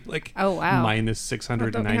 So you'll be like, Oh, wow. minus Don't they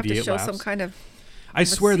have to 698 show laps. some kind of... I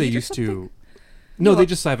swear they receipt or used to. something? No, No. they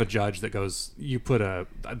just have a judge that goes, you put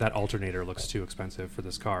that alternator looks too expensive for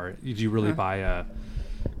this car. Did you really buy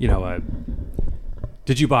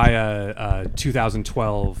did you buy a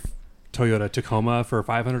 2012 Toyota Tacoma for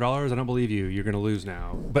 $500? I don't believe you. You're going to lose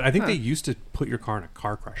now. But I think they used to put your car in a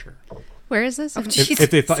car crusher. Where is this?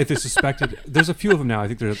 If they suspected, there's a few of them now. I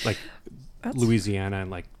think they're like That's- Louisiana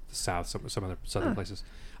and like the South, some other southern places.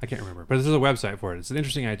 I can't remember, but there's a website for it. It's an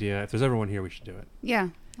interesting idea. If there's ever one here, we should do it. Yeah,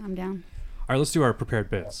 I'm down. All right, let's do our prepared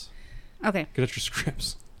bits. Okay. Get at your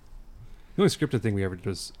scripts. The only scripted thing we ever did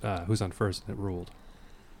was Who's on First, and it ruled.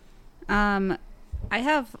 I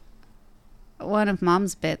have one of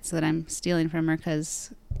Mom's bits that I'm stealing from her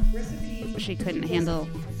because she couldn't handle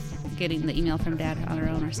getting the email from Dad on her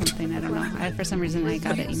own or something. I don't know. For some reason, I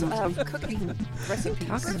got an email. cooking recipe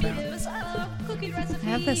talking about? I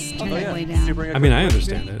have this turned way down. I mean, I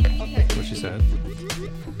understand it. That's what she said.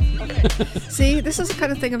 See, this is the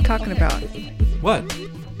kind of thing I'm talking about. What?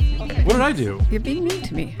 What did I do? You're being mean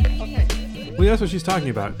to me. Well, that's what she's talking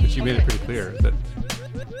about, but she made it pretty clear that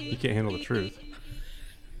you can't handle the truth.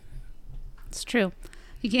 It's true.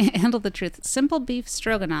 You can't handle the truth. Simple beef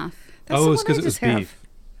stroganoff. That's Oh, the it's one because I it was just have. beef.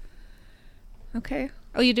 Okay.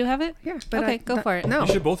 Oh, you do have it? Yeah. But Okay, go for it. No. You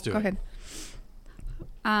should both do Go it.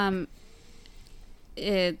 ahead.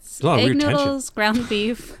 It's There's a lot of egg weird tension. noodles, ground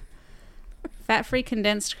beef, fat-free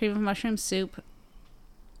condensed cream of mushroom soup,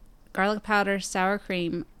 garlic powder, sour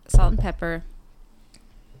cream, salt and pepper.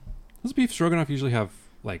 Does beef stroganoff usually have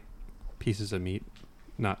like pieces of meat,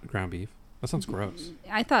 not ground beef? That sounds gross.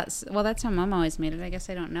 I thought, well, that's how Mom always made it. I guess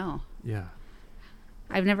I don't know. Yeah.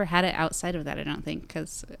 I've never had it outside of that, I don't think,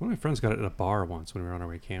 because... One of my friends got it at a bar once when we were on our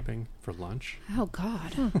way camping for lunch. Oh,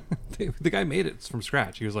 God. The guy made it from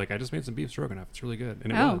scratch. He was like, I just made some beef stroganoff. It's really good.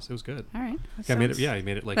 And it was good. All right. Yeah, he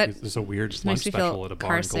made it like But it's a weird just lunch makes me special feel at a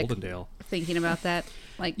bar in carsick. Goldendale. Thinking about that,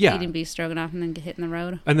 like Yeah. eating beef stroganoff and then hitting the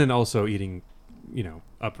road. And then also eating,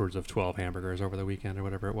 upwards of 12 hamburgers over the weekend or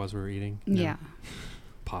whatever it was we were eating. Yeah.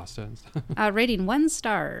 Pasta and stuff. Rating 1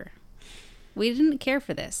 star. We didn't care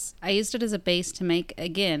for this. I used it as a base to make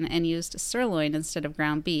again and used sirloin instead of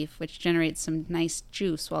ground beef, which generates some nice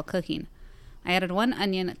juice while cooking. I added 1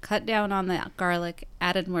 onion, cut down on the garlic,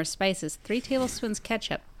 added more spices, 3 tablespoons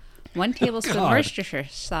ketchup, 1 tablespoon God. Worcestershire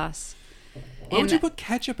sauce. Why would you put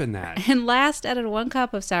ketchup in that? And last, added 1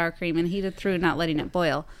 cup of sour cream and heated through, not letting it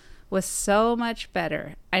boil. Was so much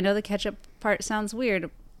better. I know the ketchup part sounds weird,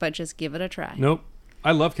 but just give it a try. Nope.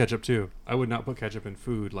 I love ketchup too. I would not put ketchup in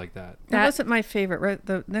food like that. That wasn't my favorite. Right?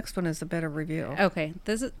 The next one is the better review. Okay,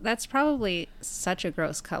 that's probably such a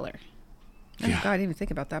gross color. Oh, God, I didn't even think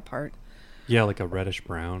about that part. Yeah, like a reddish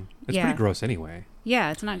brown. It's Yeah. pretty gross anyway. Yeah,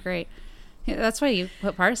 it's not great. Yeah, that's why you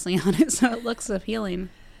put parsley on it, so it looks appealing.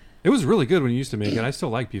 It was really good when you used to make it. I still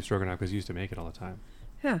like beef stroganoff because you used to make it all the time.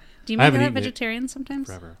 Yeah. Do you I make haven't that eaten it vegetarian sometimes?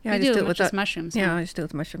 Forever. Yeah, We I just do, do it with with just that- mushrooms. Yeah, huh? I just do it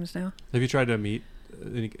with mushrooms now. Have you tried to meat?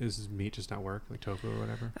 Does meat just not work, like tofu or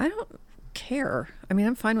whatever? I don't care. I mean,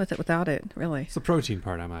 I'm fine with it without it, really. It's the protein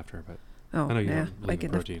part I'm after, but Oh, I know you yeah. don't believe in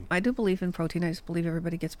protein. I do believe in protein. I just believe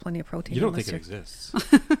everybody gets plenty of protein. you don't unless think it they're- exists.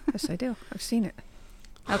 Yes, I do. I've seen it.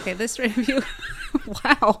 Okay, this review.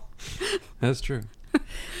 Wow. That's true.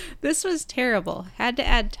 This was terrible. Had to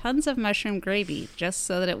add tons of mushroom gravy just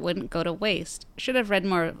so that it wouldn't go to waste. Should have read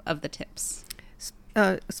more of the tips.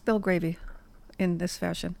 Spell gravy in this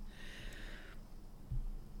fashion.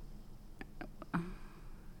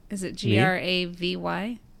 Is it Me?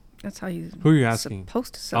 Gravy? That's how you. Who are you asking?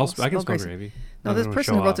 Supposed to spell. I can spell gravy. No, I this don't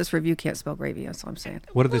person show who wrote off. this review can't spell gravy. That's all I'm saying.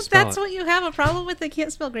 What did they Well, spell that's it? what you have a problem with. They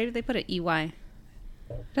can't spell gravy. They put an EY.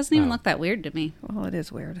 Doesn't even Oh. look that weird to me. Well, it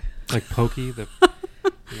is weird. Like pokey, like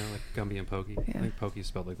Gumby and pokey. Yeah. I think pokey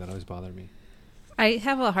spelled like that always bothered me. I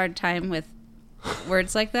have a hard time with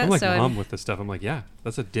words like that. I'm like so mom with this stuff. I'm like, yeah,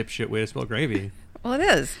 that's a dipshit way to spell gravy. Well, it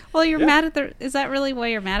is. well, you're Yeah. mad at the. Is that really why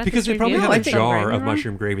you're mad at Because this they probably review? had I a think- jar Gravy of wrong?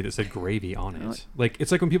 mushroom gravy that said gravy on it. Oh. Like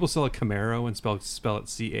it's like when people sell a Camaro and spell it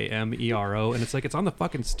Camero, and it's like it's on the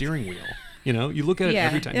fucking steering wheel. You look at it Yeah.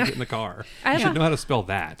 every time you get in the car. I You have should a- know how to spell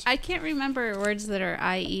that. I can't remember words that are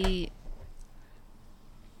IE.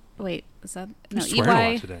 Wait, is that no You're swearing a lot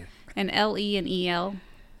EY today. and LE and EL?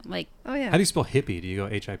 Like Oh yeah. How do you spell hippie? Do you go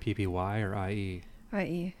HIPPY or IE?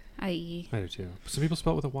 I.e. IE. I do too. Some people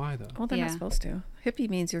spell it with a Y though. Well, they're Yeah. not supposed to. Hippie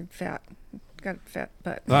means you're fat. Got a fat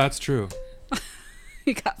butt. Oh, that's true.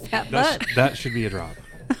 You got fat butt. That should be a drop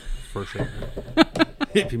for sure.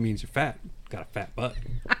 Hippie means you're fat. Got a fat butt.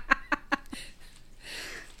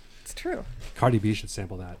 It's true. Cardi B should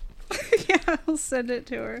sample that. Yeah, I'll send it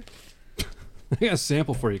to her. I got a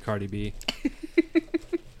sample for you, Cardi B.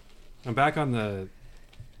 I'm back on the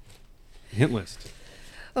hint list.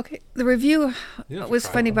 Okay, the review You don't was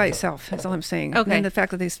try funny one. by itself. That's all I'm saying. Okay. And the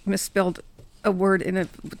fact that they misspelled a word in a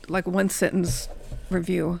like one sentence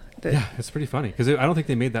review. That, Yeah, it's pretty funny because I don't think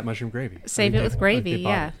they made that mushroom gravy. I Save think it they- with I think gravy. they bought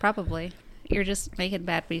Yeah, it. probably. You're just making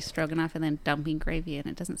bad beef stroganoff and then dumping gravy in.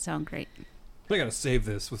 It doesn't sound great. I gotta save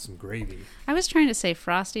this with some gravy. I was trying to say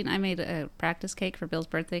frosting. I made a practice cake for Bill's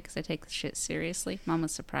birthday because I take the shit seriously. Mom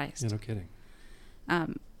was surprised. Yeah, no kidding.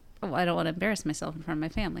 Well, I don't want to embarrass myself in front of my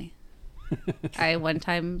family. I one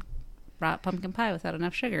time brought pumpkin pie without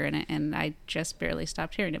enough sugar in it, and I just barely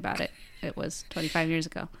stopped hearing about it. It was 25 years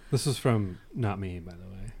ago. This is from not me, by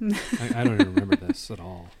the way. I don't even remember this at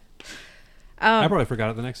all. I probably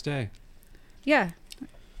forgot it the next day. Yeah,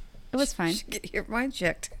 it was fine. should get your mind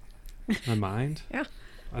checked. My mind? Yeah.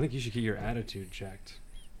 I think you should get your attitude checked.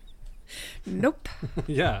 Nope.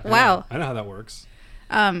 Yeah. Wow. I know how that works.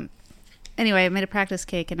 Anyway, I made a practice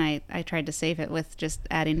cake, and I tried to save it with just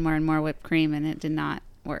adding more and more whipped cream, and it did not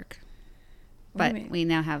work. What do you But mean? we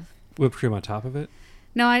now have... Whipped cream on top of it?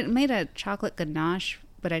 No, I made a chocolate ganache,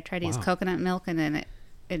 but I tried to use Wow. coconut milk, and then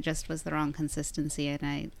it just was the wrong consistency,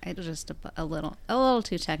 and it was just a little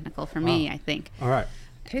too technical for me, Wow. I think. All right.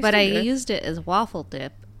 Tasted But I good. used it as waffle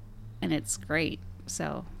dip, and it's great.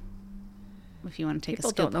 So if you want to take People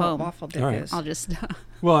a scoop don't know what home, waffle dip All right. is. I'll just...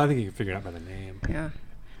 Well, I think you can figure it out by the name. Yeah.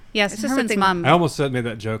 yes, It's just Herman's something- mom... I almost made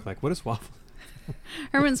that joke like, what is waffle?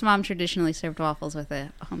 Herman's mom traditionally served waffles with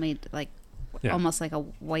a homemade, like, Yeah. almost like a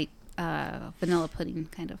white vanilla pudding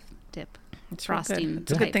kind of dip. It's real good. frosting.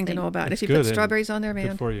 It's a good thing to know about. It's If you put good and strawberries on there, man,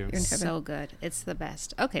 good for you. you're in heaven. So good. It's the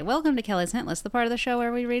best. Okay, welcome to Kelly's Hint List, the part of the show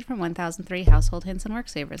where we read from 1003 Household Hints and Work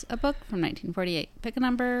Savers, a book from 1948. Pick a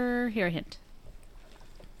number, hear a hint.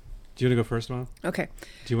 Do you want to go first, Mom? Okay.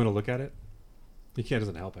 Do you want to look at it? You can't. It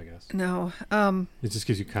doesn't help, I guess. No. It just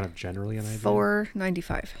gives you kind of generally an idea.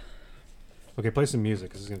 495. Okay, play some music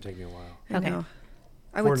because it's going to take me a while. Okay.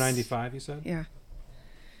 I would 495, you said? Yeah.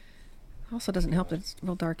 Also doesn't help that it's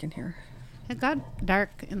real dark in here. It got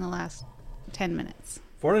dark in the last 10 minutes.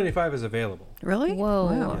 495 is available. Really? Whoa.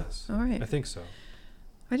 Wow. Yes. All right. I think so.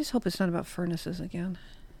 I just hope it's not about furnaces again.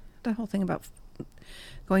 That whole thing about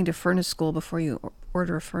going to furnace school before you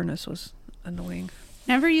order a furnace was annoying.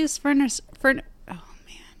 Never use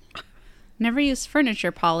Never use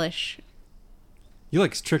furniture polish. You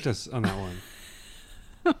like tricked us on that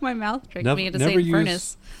one. My mouth tricked me into never saying use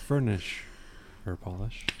furnace. furnish or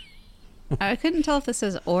polish. I couldn't tell if this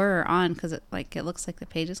says or on because it looks like the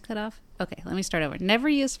page is cut off. Okay, let me start over. Never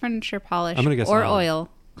use furniture polish I'm gonna guess or on. oil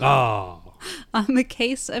Oh. on the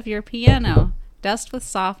case of your piano. Dust with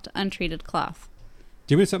soft, untreated cloth.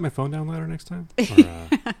 Do you want me to set my phone down louder next time? Or,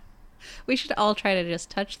 We should all try to just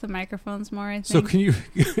touch the microphones more, I so think.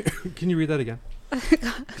 can you read that again?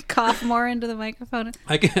 Cough more into the microphone.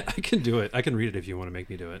 I can do it. I can read it if you want to make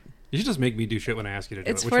me do it. You should just make me do shit when I ask you to do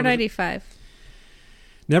It's it. Which one is it? $4.95.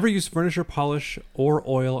 Never use furniture polish or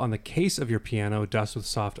oil on the case of your piano. Dust with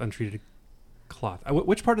soft, untreated cloth.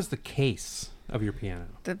 Which part is the case of your piano?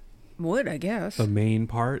 The wood, I guess. The main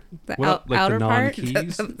part? The What, like outer the part?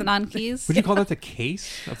 non-keys? The non-keys? Would you call that the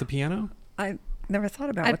case of the piano? I never thought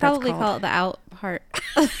about I'd what that's probably called. call it the out part.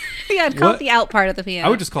 Yeah, I'd call What? it the out part of the piano. I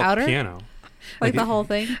would just call Outer? it piano. Like the whole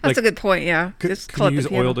thing. That's a like- good point, yeah. Just Can call you it use the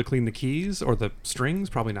piano. oil to clean the keys or the strings?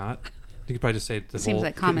 Probably not. You could probably just say the Seems whole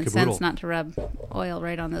like common kit and caboodle. sense not to rub oil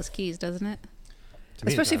right on those keys, doesn't it? To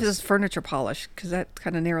me, it Especially if does. it's furniture polish, because that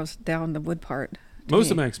kind of narrows down the wood part. to Most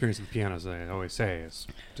me. of my experience with pianos, I always say, is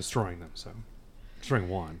destroying them. So, destroying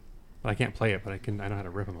one, but I can't play it. But I know how to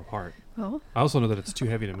rip them apart. Well, I also know that it's too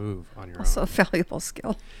heavy to move on your also a own. valuable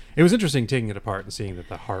skill. It was interesting taking it apart and seeing that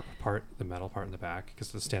the harp part, the metal part in the back,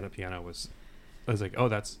 because the stand-up piano was, I was like, oh,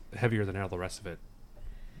 that's heavier than all the rest of it,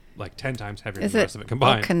 like 10 times heavier Is than the it rest of it all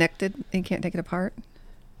combined. connected and you can't take it apart?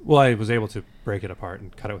 Well, I was able to break it apart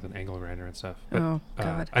and cut it with an angle grinder and stuff. But, Oh,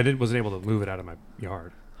 God. I wasn't able to move it out of my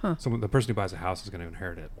yard. Huh. So the person who buys a house is going to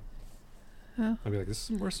inherit it. Oh. I'd be like, this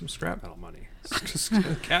is worth some scrap metal money. It's just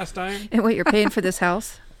cast iron. And what you're paying for this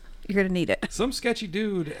house, you're going to need it. Some sketchy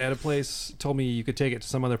dude at a place told me you could take it to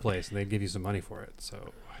some other place and they'd give you some money for it. So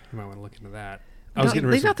you might want to look into that. I was Don't- getting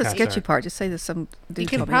rid leave of out the cast sketchy iron. part. Just say there's some You dude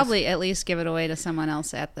could told me probably at least give it away to someone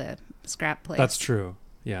else at the scrap place. That's true.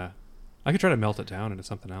 Yeah. I could try to melt it down into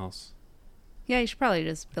something else. Yeah, you should probably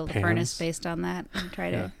just build a Pans. furnace based on that and try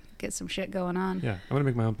Yeah. to get some shit going on. Yeah. I'm going to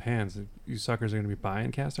make my own pans. You suckers are going to be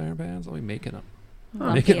buying cast iron pans? I'll be making them.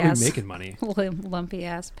 Lumpy I'll be ass, making money. lumpy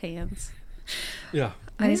ass pans. Yeah.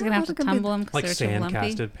 And he's I gonna know have to it's gonna be tumble them Like because they're too sand lumpy.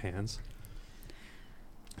 casted pans.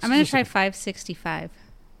 I'm gonna Just try like- 565.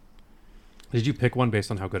 Did you pick one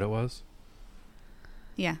based on how good it was?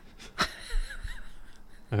 Yeah.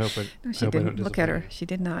 I hope it. No, I she hope I don't didn't. Look at her. disappoint She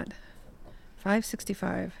did not.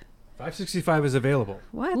 565. you. 565 is available.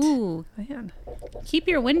 What? Ooh. Man. Keep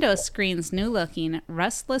your window screens new looking,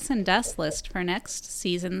 rustless and dustless for next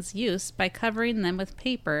season's use by covering them with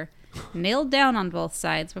paper, nailed down on both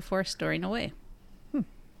sides before storing away.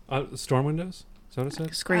 Storm windows? Is that what it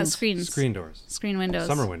said? Screens. Screens. Screen doors. Screen windows.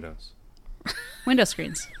 Summer windows. Window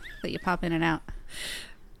screens that you pop in and out.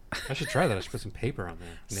 I should try that. I should put some paper on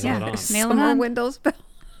there. Nail Yeah. it on. Nail Some it more on. windows, Bill.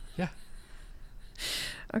 Yeah.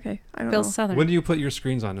 Okay. I don't Bill know. Southern. When do you put your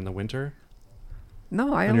screens on in the winter?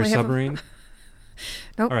 No, I On your only have. submarine?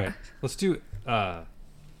 Nope. All right. Let's do. I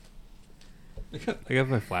have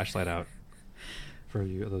my flashlight out for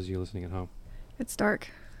you, those of you listening at home. It's dark.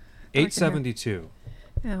 Dark in here. 872.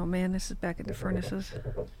 Oh man, this is back into furnaces.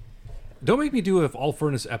 Don't make me do a all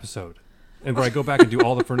furnace episode, and where I go back and do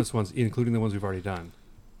all the furnace ones, including the ones we've already done,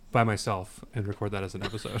 by myself, and record that as an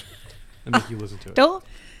episode, and make you listen to it. Don't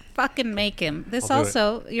fucking make him. This I'll do it.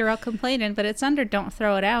 also, you're all complaining, but it's under don't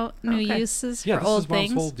throw it out. New Okay. uses Yeah, for this old is Mom's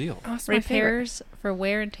things. whole deal. Oh, it's my favorite. Repairs for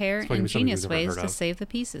wear and tear, It's probably and something we've ingenious never ways heard to of. save the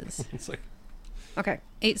pieces. It's like, Okay.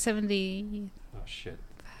 870. oh shit.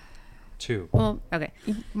 2. Well, Okay.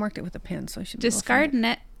 you marked it with a pen, so I should be able to Discard find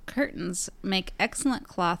net curtains make excellent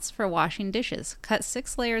cloths for washing dishes. Cut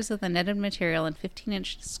 6 layers of the netted material in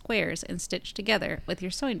 15-inch squares and stitch together with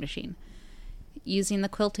your sewing machine using the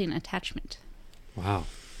quilting attachment. Wow.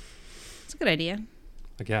 It's a good idea.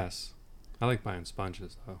 I guess. I like buying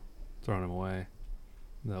sponges though, throwing them away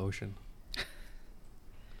in the ocean. it.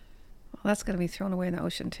 that's going to be thrown away in the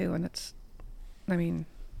ocean too, and it's, I mean,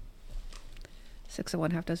 6 of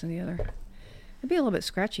one, half dozen of the other. It'd be a little bit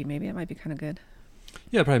scratchy, maybe. It might be kind of good.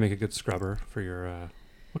 Yeah, it'd probably make a good scrubber for your.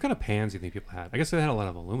 What kind of pans do you think people had? I guess they had a lot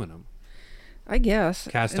of aluminum. I guess.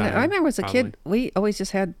 Cast And iron, I remember as a probably. kid, we always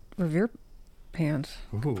just had Revere pans,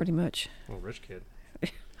 Ooh. pretty much. Well, rich kid.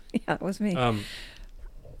 Yeah, it was me.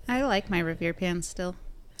 I like my Revere pans still.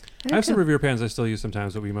 I have some Revere pans I still use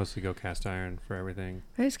sometimes, but we mostly go cast iron for everything.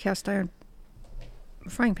 I use cast iron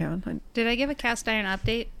frying pan. Did I give a cast iron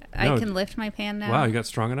update? No. I can lift my pan now. Wow, you got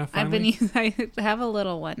strong enough I've finally? been I have a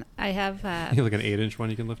little one. I have You have like an 8-inch one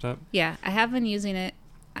you can lift up? yeah, I have been using it.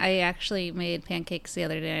 I actually made pancakes the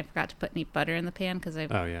other day and I forgot to put any butter in the pan because I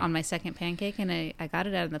Oh, yeah. on my second pancake and I got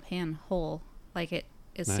it out of the pan whole. Like it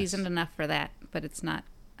is Nice. seasoned enough for that, but it's not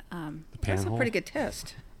The pan That's hole? a pretty good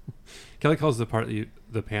test. Kelly calls the part that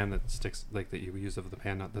the pan that sticks, like that you use of the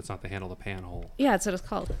pan, that's not the handle, the pan hole. yeah, that's what it's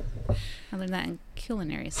called. I learned that in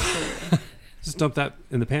culinary school. Just dump that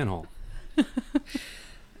in the pan hole. Well,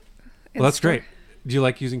 that's great. Do you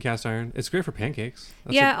like using cast iron? It's great for pancakes.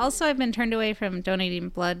 That's Yeah, also I've been turned away from donating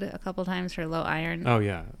blood a couple times for low iron Oh,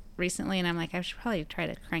 yeah. recently, and I'm like, I should probably try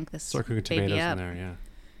to crank this Start cooking baby tomatoes up. in there,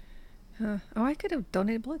 yeah. Oh, I could have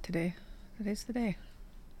donated blood today. Today's the day.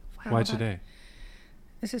 Wow. Why today?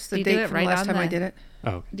 It's just Do the you do date it from right the last on time I the- did it. Oh,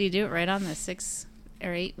 okay. Do you do it right on the 6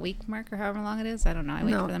 or 8 week mark or however long it is? I don't know. I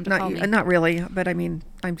wait No, for them to call me. not really. But I mean,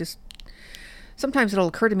 I'm just. Sometimes it'll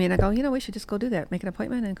occur to me, and I go, we should just go do that. Make an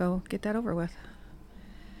appointment and go get that over with.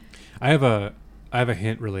 I have a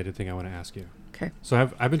hint related thing I want to ask you. Okay. So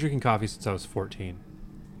I've been drinking coffee since I was 14.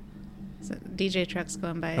 So DJ truck's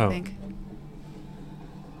going by, Oh. I think.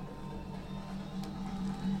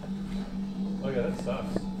 Oh yeah, that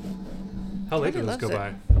sucks. How late did this loves go it.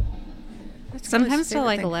 by? That's Sometimes till favorite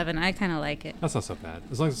like thing. 11. I kind of like it. That's not so bad.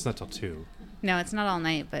 As long as it's not till 2. No, it's not all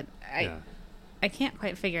night, but Yeah. I can't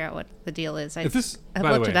quite figure out what the deal is. I If this, I've by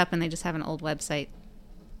the looked way, it up and they just have an old website.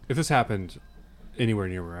 if this happened anywhere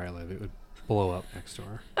near where I live, it would blow up next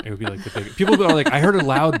door. It would be like the big people are like, I heard a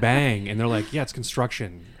loud bang, and they're like, yeah, it's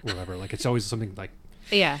construction, whatever. Like it's always something like.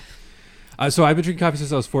 Yeah. So I've been drinking coffee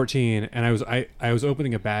since I was 14, and I was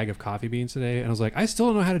opening a bag of coffee beans today, and I was like, I still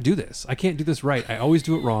don't know how to do this. I can't do this right. I always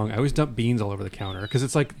do it wrong. I always dump beans all over the counter because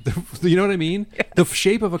it's like, you know what I mean? Yes. The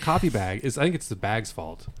shape of a coffee bag is, I think it's the bag's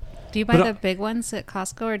fault. Do you buy But, the big ones at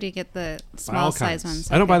Costco or do you get the All small size kinds.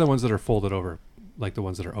 ones? I don't buy Okay. the ones that are folded over, like the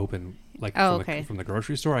ones that are open, like Oh, from, okay. from the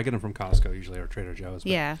grocery store. I get them from Costco usually, or Trader Joe's.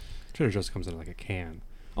 But Yeah. Trader Joe's comes in like a can,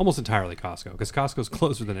 almost entirely Costco, because Costco's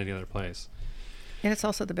closer than any other place. And it's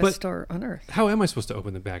also the best But- store on earth. How am I supposed to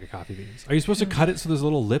open the bag of coffee beans? Are you supposed to cut it so there's a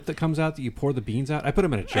little lip that comes out that you pour the beans out? I put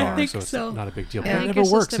them in a jar, think so it's so. not a big deal. I But think it you're never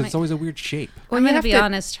supposed works. to It's always a weird shape. Well, I'm you going to have be to-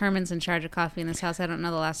 honest. Herman's in charge of coffee in this house. I don't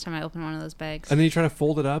know the last time I opened one of those bags. And then you try to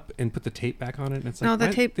fold it up and put the tape back on it, and it's like, No, the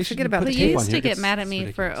why- tape- they forget shouldn't about put the But tape you on used here. to get It's mad at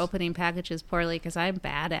me for ridiculous. opening packages poorly because I'm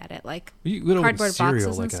bad at it. Like You would open cardboard cereal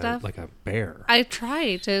boxes and like stuff. like a bear. I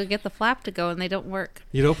try to get the flap to go and they don't work.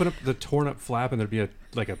 You'd open up the torn up flap, and there'd be a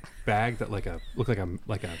bag that looked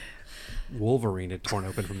like a Wolverine had torn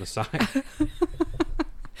open from the side.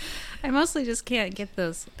 I mostly just can't get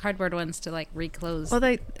those cardboard ones to like reclose. Well,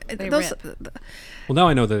 They those rip. Well, now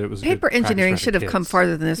I know that it was a good paper practice engineering for should have come kids.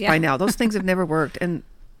 farther than this Yeah. by now. Those things have never worked. And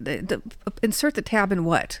insert the tab in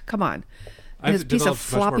what? Come on. I've This piece of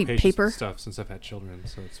developed much more floppy patience paper. with stuff since I've had children,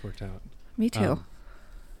 so it's worked out. Me too.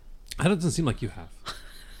 That doesn't seem like you have.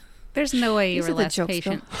 There's no way you These were are the less jokes,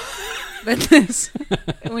 patient than this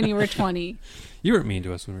when you were 20. You weren't mean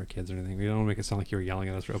to us when we were kids or anything. We don't want to make it sound like you were yelling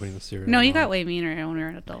at us for opening the cereal. No, at you all. got way meaner when we were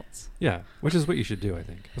adults. Yeah, which is what you should do, I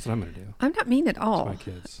think. That's what I'm going to do I'm not mean at to all. my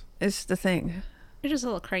kids. Is the thing. You're just a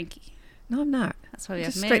little cranky. No, I'm not. That's why we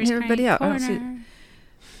Just have straighten Mary's everybody Cranky out. I don't see- Corner.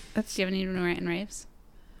 That's Do you have any rant and raves?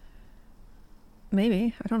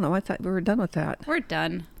 maybe. I don't know. I thought we were done with that. We're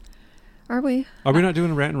done. Are we? Are we not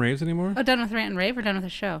doing rant and raves anymore? Oh, done with rant and rave or done with the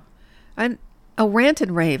show? Rant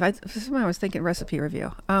and rave. I was thinking recipe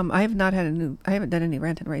review. I have not had I haven't done any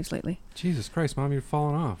rant and raves lately. Jesus Christ, Mom, you're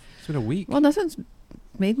falling off. It's been a week. Well, nothing's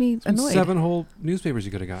made me It's been annoyed. 7 whole newspapers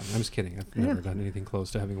you could have gotten. I'm just kidding. I've Yeah. never done anything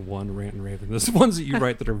close to having one rant and rave. And there's ones that you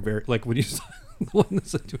write that are very, like when you, the one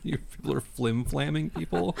that's like when people are flim-flamming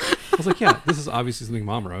people. I was like, yeah, this is obviously something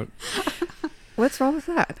Mom wrote. What's wrong with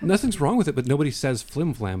that? Nothing's wrong with it, but nobody says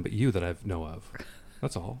flim-flam but you that I know of.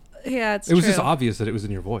 That's all. Yeah, it's It was true. just obvious that it was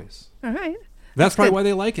in your voice. All right. That's probably good. why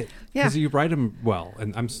they like it. Yeah. Because you write them well.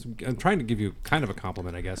 And I'm trying to give you kind of a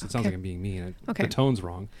compliment, I guess. It sounds Okay. like I'm being mean. Okay. The tone's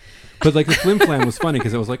wrong. But like the flim flam was funny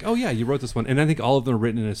because it was like, oh yeah, you wrote this one. And I think all of them are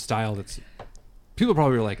written in a style that's... People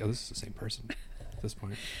probably were like, oh, this is the same person. at this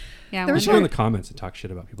point. Yeah, There We was should go in one- the comments and talk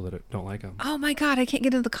shit about people that don't like them. Oh my God, I can't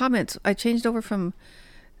get into the comments. I changed over from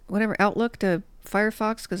whatever Outlook to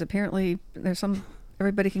Firefox because apparently there's some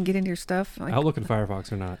everybody can get into your stuff. Like, Outlook and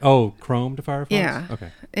Firefox are not. Oh, Chrome to Firefox? Yeah.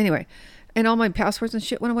 Okay. Anyway, and all my passwords and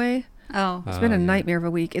shit went away. Oh, It's been a yeah. nightmare of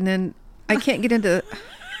a week, and then I can't get into.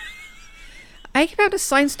 I have to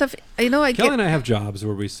sign stuff. You know, I Kelly get. and I have jobs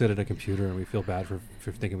where we sit at a computer and we feel bad for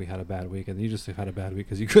thinking we had a bad week, and you just had a bad week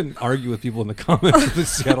because you couldn't argue with people in the comments of the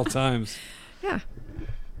Seattle Times. Yeah,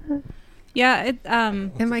 yeah. It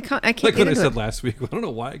and I can't Like get when I into said it. last week, I don't know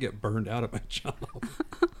why I get burned out at my job.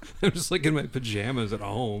 I'm just like in my pajamas at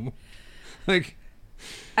home. Like,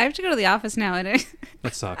 I have to go to the office now, and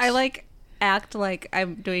that sucks. I like act like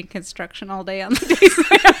I'm doing construction all day on the days that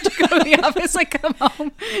I have to go to the office. I come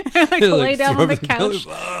home and like Like, lay down throw on the everything together. couch.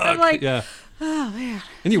 Fuck. I'm like, yeah. oh man.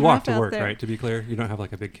 And you it's walk rough to out work, there. right? To be clear, you don't have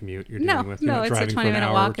like a big commute you're No, dealing with. You're no, not it's a driving for 20-minute an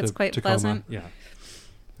hour walk. to It's quite Tacoma. pleasant. Yeah.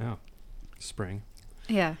 Yeah. Spring.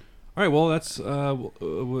 Yeah. All right. Well, that's. Oh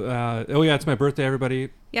yeah, it's my birthday, everybody.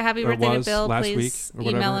 Yeah, happy Or birthday to was Bill. last Please week or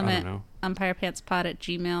whatever. email him I at don't know.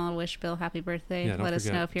 umpirepantspod@gmail. Wish Bill happy birthday. Yeah, don't Let us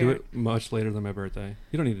forget. know if Do you're. it much later than my birthday.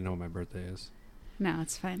 You don't need to know what my birthday is. No,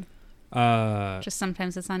 it's fine. Uh, Just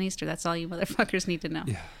sometimes it's on Easter. That's all you motherfuckers need to know.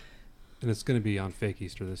 Yeah. And it's going to be on fake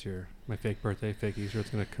Easter this year. My fake birthday, fake Easter. It's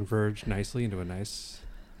going to converge nicely into a nice.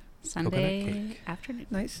 Sunday cake. afternoon.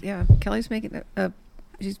 Nice, yeah. Kelly's making.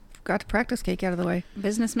 She's got the practice cake out of the way.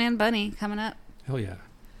 Businessman Bunny coming up. Hell yeah.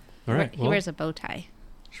 All right. He Well, wears a bow tie.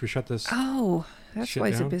 should we shut this? Oh, that's Shit why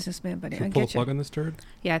he's a down? businessman, buddy. Should I we pull a get plug you. on this turd?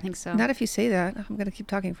 Yeah, I think so. Not if you say that. I'm going to keep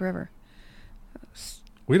talking forever.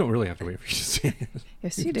 We don't really have to wait for you to say it.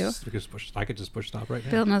 Yes, We you could do. just- we could just push. I could just push stop right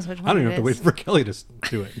now. Bill knows which one I don't even it have to wait is. for Kelly to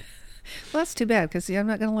do it. Well, that's too bad because I'm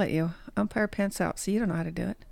not going to let you. Umpire pants out, so you don't know how to do it.